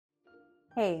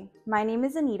Hey, my name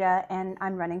is Anita and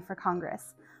I'm running for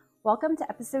Congress. Welcome to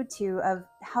episode 2 of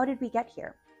How Did We Get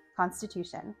Here?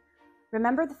 Constitution.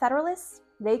 Remember the Federalists?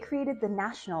 They created the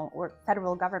national or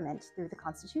federal government through the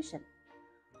Constitution.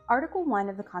 Article 1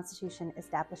 of the Constitution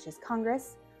establishes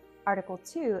Congress. Article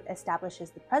 2 establishes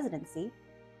the Presidency.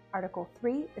 Article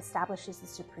 3 establishes the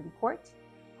Supreme Court.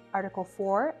 Article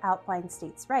 4 outlined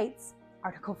states' rights.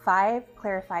 Article 5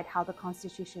 clarified how the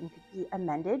Constitution could be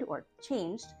amended or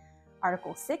changed.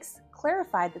 Article 6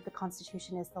 clarified that the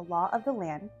Constitution is the law of the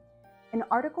land, and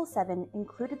Article 7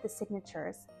 included the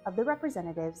signatures of the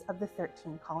representatives of the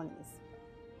 13 colonies.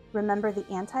 Remember the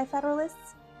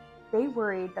anti-federalists? They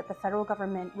worried that the federal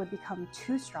government would become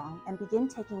too strong and begin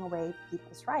taking away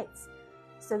people's rights.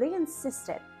 So they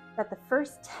insisted that the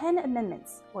first 10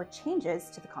 amendments or changes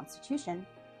to the Constitution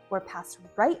were passed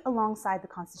right alongside the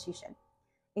Constitution,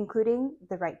 including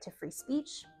the right to free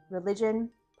speech,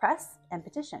 religion, press, and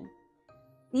petition.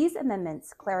 These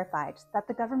amendments clarified that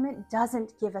the government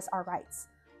doesn't give us our rights,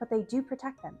 but they do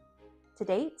protect them. To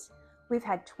date, we've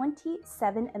had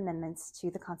 27 amendments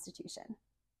to the Constitution.